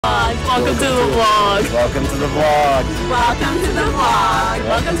Welcome to the vlog. Welcome to the vlog. Welcome to the vlog.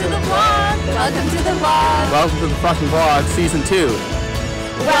 Welcome to the vlog. Welcome to the vlog. Welcome to the fucking vlog, season 2.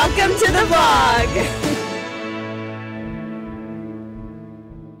 Welcome to the vlog.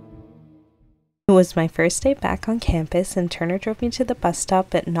 It was my first day back on campus, and Turner drove me to the bus stop,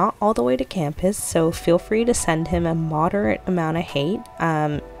 but not all the way to campus, so feel free to send him a moderate amount of hate.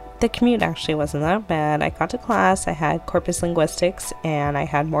 The commute actually wasn't that bad. I got to class, I had corpus linguistics, and I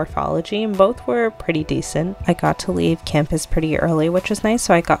had morphology, and both were pretty decent. I got to leave campus pretty early, which was nice,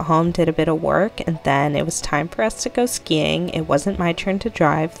 so I got home, did a bit of work, and then it was time for us to go skiing. It wasn't my turn to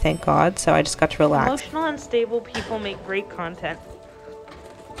drive, thank God, so I just got to relax. Emotional unstable people make great content.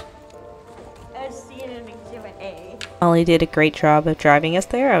 As seen in Exhibit A. Molly did a great job of driving us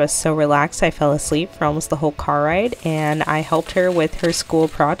there. I was so relaxed I fell asleep for almost the whole car ride, and I helped her with her school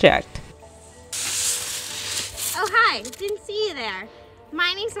project. Oh hi, didn't see you there.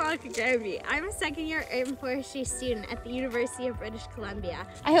 My name's Monica Gravy. I'm a second-year urban forestry student at the University of British Columbia.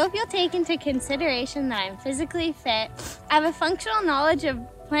 I hope you'll take into consideration that I'm physically fit, I have a functional knowledge of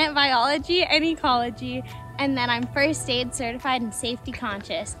plant biology and ecology, and that I'm first aid certified and safety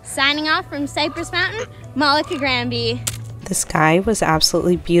conscious. Signing off from Cypress Mountain, Monica Granby. The sky was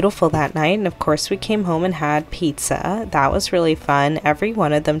absolutely beautiful that night, and of course we came home and had pizza. That was really fun. Every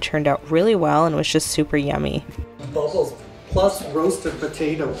one of them turned out really well and was just super yummy. Bubbles plus roasted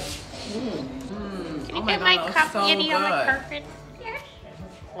potato. Can you get my cup kitty on the carpet?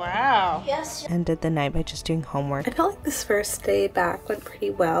 Wow. Yes. Ended the night by just doing homework. I felt like this first day back went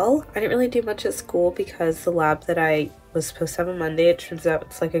pretty well. I didn't really do much at school because the lab that I was supposed to have on Monday, it turns out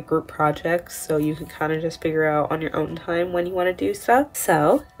it's like a group project, so you can kind of just figure out on your own time when you want to do stuff.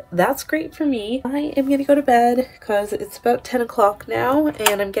 So that's great for me. I am gonna go to bed because it's about 10 o'clock now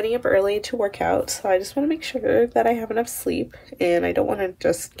and I'm getting up early to work out, so I just want to make sure that I have enough sleep and I don't want to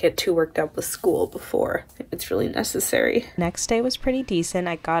just get too worked up with school before it's really necessary. Next day was pretty decent.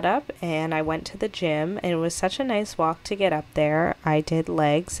 I got up and I went to the gym, and it was such a nice walk to get up there. I did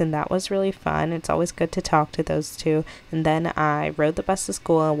legs and that was really fun. It's always good to talk to those two. And then I rode the bus to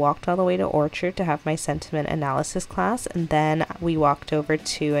school and walked all the way to Orchard to have my sentiment analysis class, and then we walked over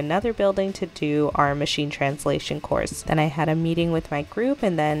to another building to do our machine translation course. Then I had a meeting with my group,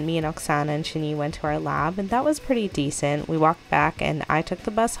 and then me and Oksana and Shani went to our lab, and that was pretty decent. We walked back and I took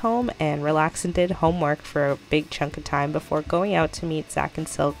the bus home and relaxed and did homework for a big chunk of time before going out to meet Zach and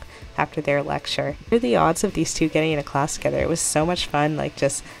Silk after their lecture. What are the odds of these two getting in a class together? It was so much fun, like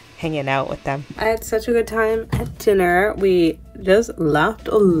just hanging out with them. I had such a good time at dinner. We just laughed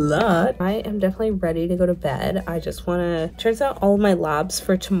a lot. I am definitely ready to go to bed. I just want to, turns out all of my labs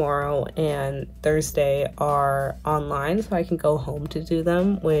for tomorrow and Thursday are online, so I can go home to do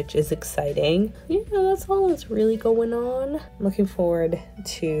them, which is exciting. Yeah, that's all that's really going on. I'm looking forward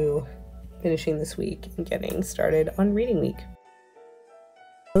to finishing this week and getting started on reading week.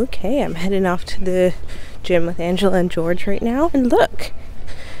 Okay, I'm heading off to the gym with Angela and George right now, and look,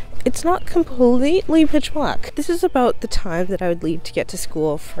 it's not completely pitch black. This is about the time that I would leave to get to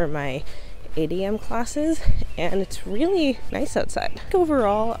school for my 8 a.m. classes, and it's really nice outside.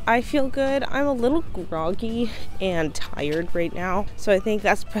 Overall, I feel good. I'm a little groggy and tired right now, so I think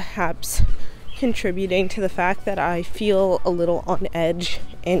that's perhaps contributing to the fact that I feel a little on edge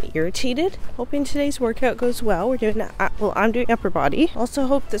and irritated. Hoping today's workout goes well. I'm doing upper body. Also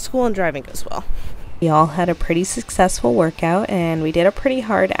hope that school and driving goes well. We all had a pretty successful workout, and we did a pretty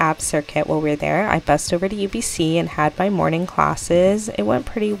hard ab circuit while we were there. I bussed over to UBC and had my morning classes. It went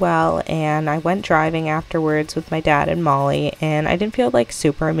pretty well, and I went driving afterwards with my dad and Molly, and I didn't feel like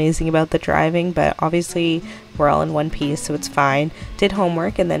super amazing about the driving, but obviously we're all in one piece, so it's fine. Did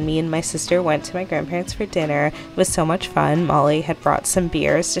homework, and then me and my sister went to my grandparents for dinner. It was so much fun. Molly had brought some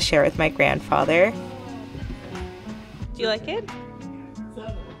beers to share with my grandfather. Do you like it?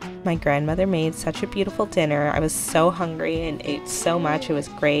 My grandmother made such a beautiful dinner. I was so hungry and ate so much. It was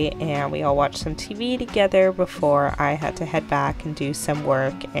great, and we all watched some TV together before I had to head back and do some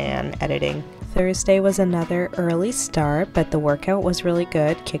work and editing. Thursday was another early start, but the workout was really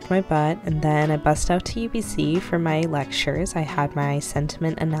good, kicked my butt, and then I bussed out to UBC for my lectures. I had my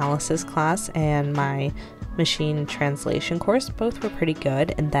sentiment analysis class and my machine translation course. Both were pretty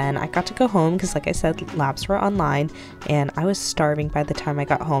good, and then I got to go home because, like I said, labs were online, and I was starving by the time I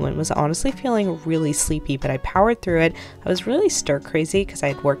got home and was honestly feeling really sleepy, but I powered through it. I was really stir crazy because I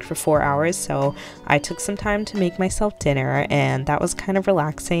had worked for 4 hours, so I took some time to make myself dinner, and that was kind of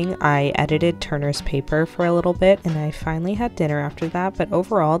relaxing. I edited Turner's paper for a little bit, and I finally had dinner after that, but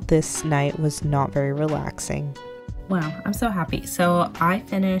overall this night was not very relaxing. Wow, I'm so happy. So I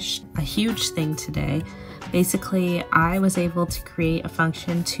finished a huge thing today. Basically, I was able to create a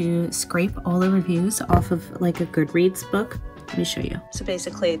function to scrape all the reviews off of like a Goodreads book. Let me show you. So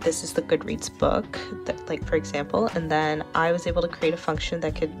basically, this is the Goodreads book, that, like for example, and then I was able to create a function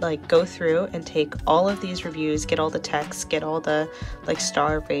that could like go through and take all of these reviews, get all the text, get all the like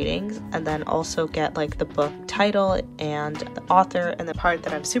star ratings, and then also get like the book title and the author. And the part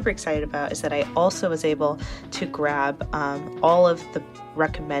that I'm super excited about is that I also was able to grab all of the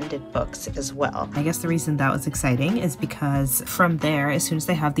recommended books as well. I guess the reason that was exciting is because from there, as soon as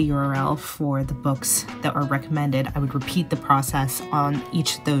they have the URL for the books that are recommended, I would repeat the process on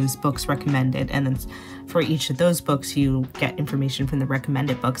each of those books recommended, and then for each of those books you get information from the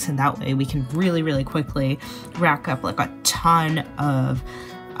recommended books, and that way we can really quickly rack up like a ton of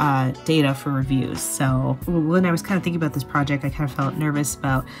data for reviews. So when I was kind of thinking about this project, I kind of felt nervous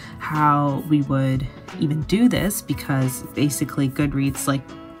about how we would even do this, because basically Goodreads like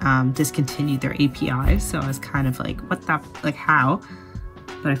discontinued their API. So I was kind of like, what the, like how?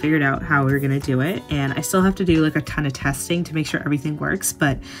 But I figured out how we were gonna do it, and I still have to do like a ton of testing to make sure everything works,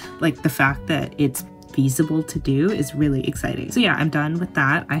 but like the fact that it's feasible to do is really exciting. So yeah, I'm done with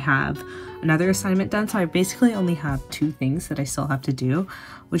that. I have another assignment done, so I basically only have 2 things that I still have to do,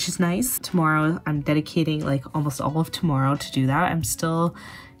 which is nice. Tomorrow, I'm dedicating like almost all of tomorrow to do that. I'm still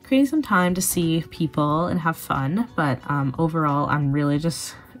creating some time to see people and have fun, but overall, I'm really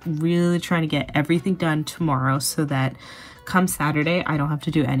trying to get everything done tomorrow so that come Saturday, I don't have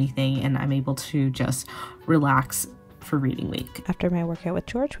to do anything and I'm able to just relax for reading week. After my workout with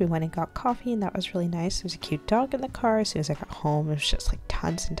George, we went and got coffee, and that was really nice. There was a cute dog in the car. As soon as I got home, it was just like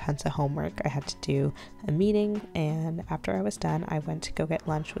tons and tons of homework. I had to do a meeting, and after I was done, I went to go get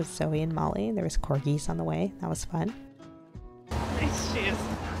lunch with Zoe and Molly. There was corgis on the way. That was fun. Nice shoes.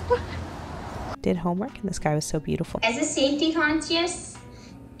 Did homework, and the sky was so beautiful. As a safety conscious,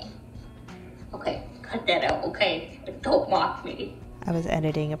 okay, cut that out, okay? Don't mock me. I was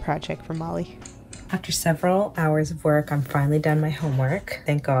editing a project for Molly. After several hours of work, I'm finally done my homework.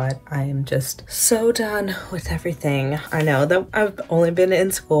 Thank God. I am just so done with everything. I know that I've only been in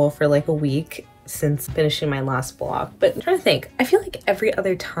school for like a week since finishing my last block, but I'm trying to think. I feel like every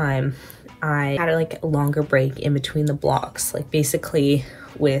other time I had like a longer break in between the blocks. Like basically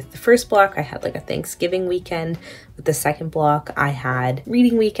with the first block, I had like a Thanksgiving weekend. With the second block, I had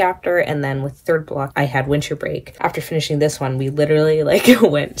reading week after, and then with the third block, I had winter break. After finishing this one, we literally like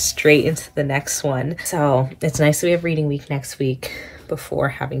went straight into the next one. So it's nice that we have reading week next week before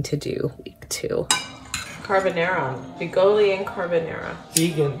having to do week 2. Carbonara. Bigoli and carbonara.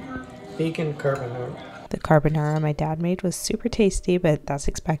 Vegan carbonara. The carbonara my dad made was super tasty, but that's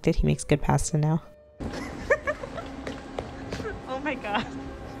expected. He makes good pasta now. Oh my god.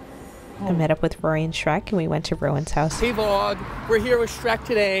 I met up with Rory and Shrek, and we went to Rowan's house. Hey vlog, we're here with Shrek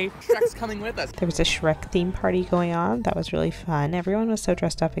today. Shrek's coming with us. There was a Shrek theme party going on. That was really fun. Everyone was so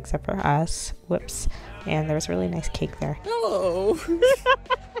dressed up except for us. Whoops. And there was a really nice cake there. Hello.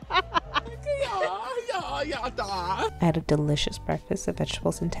 I had a delicious breakfast of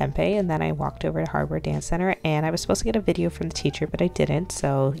vegetables and tempeh, and then I walked over to Harbor Dance Center, and I was supposed to get a video from the teacher, but I didn't,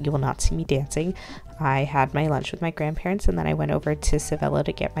 so you will not see me dancing. I had my lunch with my grandparents, and then I went over to Savello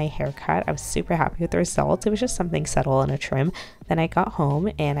to get my hair cut. I was super happy with the results. It was just something subtle and a trim. Then I got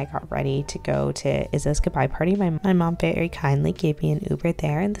home and I got ready to go to Izza's goodbye party. My mom very kindly gave me an Uber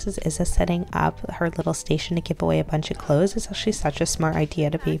there, and this is Izza setting up her little station to give away a bunch of clothes. It's actually such a smart idea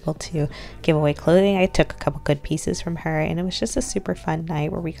to be able to give away clothing. I took a couple good pieces from her, and it was just a super fun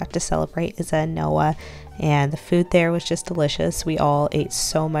night where we got to celebrate Izza and Noah, and the food there was just delicious. We all ate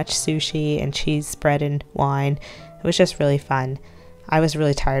so much sushi and cheese spread and wine. It was just really fun. I was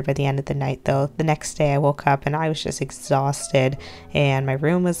really tired by the end of the night though. The next day I woke up and I was just exhausted, and my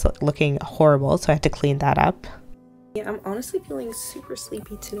room was looking horrible, so I had to clean that up. Yeah, I'm honestly feeling super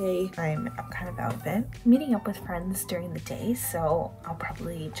sleepy today. I'm kind of out of it. Meeting up with friends during the day, so I'll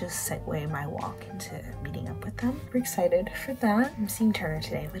probably just segue my walk into meeting up with them. We're excited for that. I'm seeing Turner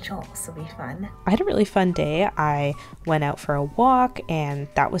today, which will also be fun. I had a really fun day. I went out for a walk, and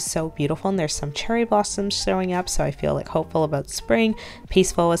that was so beautiful, and there's some cherry blossoms showing up, so I feel like hopeful about spring.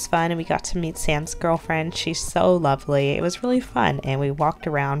 Peaceful was fun, and we got to meet Sam's girlfriend. She's so lovely. It was really fun, and we walked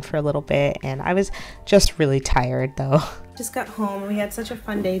around for a little bit, and I was just really tired though. Just got home. We had such a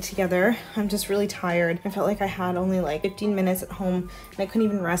fun day together. I'm just really tired. I felt like I had only like 15 minutes at home, and I couldn't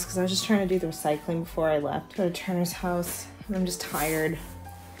even rest because I was just trying to do the recycling before I left. Go to Turner's house, and I'm just tired.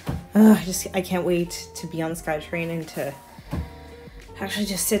 I can't wait to be on the SkyTrain and to actually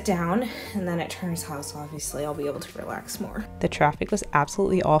just sit down, and then at Turner's house, obviously, I'll be able to relax more. The traffic was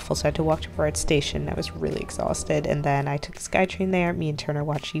absolutely awful, so I had to walk to Brard Station. I was really exhausted, and then I took the SkyTrain there. Me and Turner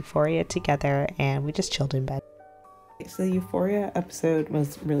watched Euphoria together, and we just chilled in bed. So the Euphoria episode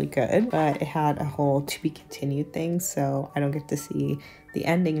was really good, but it had a whole to be continued thing, so I don't get to see the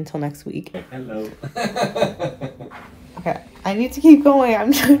ending until next week. Hello. Okay, I need to keep going.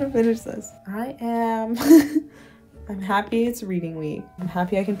 I'm trying to finish this. I'm happy it's reading week. I'm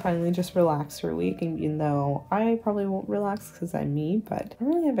happy I can finally just relax for a week, and even though I probably won't relax because I'm me, but I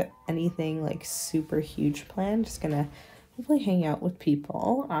don't really have anything like super huge planned. Just gonna hopefully hang out with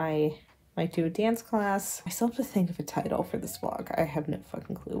people. I might do a dance class. I still have to think of a title for this vlog. I have no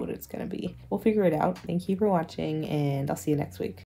fucking clue what it's gonna be. We'll figure it out. Thank you for watching, and I'll see you next week.